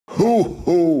Hoo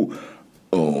hoo!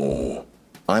 Oh.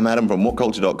 I'm Adam from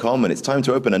WhatCulture.com, and it's time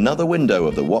to open another window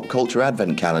of the WhatCulture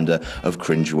Advent Calendar of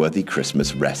cringeworthy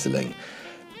Christmas wrestling.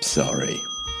 Sorry.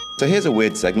 So here's a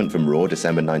weird segment from Raw,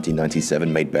 December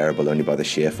 1997, made bearable only by the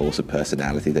sheer force of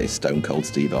personality that is Stone Cold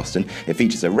Steve Austin. It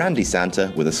features a randy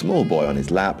Santa with a small boy on his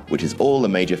lap, which is all the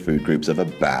major food groups of a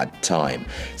bad time.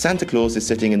 Santa Claus is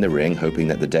sitting in the ring, hoping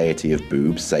that the deity of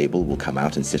boobs, Sable, will come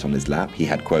out and sit on his lap. He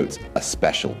had, quote, a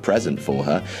special present for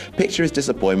her. Picture his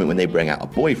disappointment when they bring out a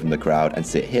boy from the crowd and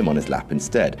sit him on his lap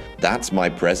instead. That's my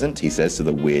present, he says to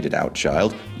the weirded out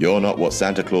child. You're not what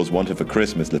Santa Claus wanted for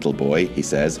Christmas, little boy, he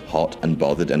says, hot and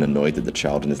bothered and annoyed that the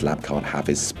child in his lap can't have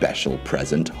his special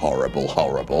present. Horrible,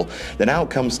 horrible. Then out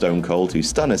comes Stone Cold, who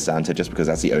stunners Santa just because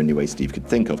that's the only way Steve could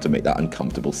think of to make that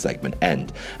uncomfortable segment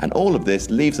end. And all of this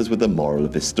leaves us with the moral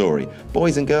of this story.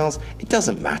 Boys and girls, it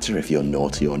doesn't matter if you're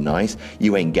naughty or nice.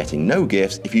 You ain't getting no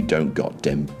gifts if you don't got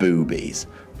dem boobies.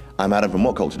 I'm Adam from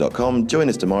WhatCulture.com. Join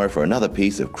us tomorrow for another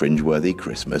piece of cringeworthy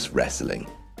Christmas wrestling.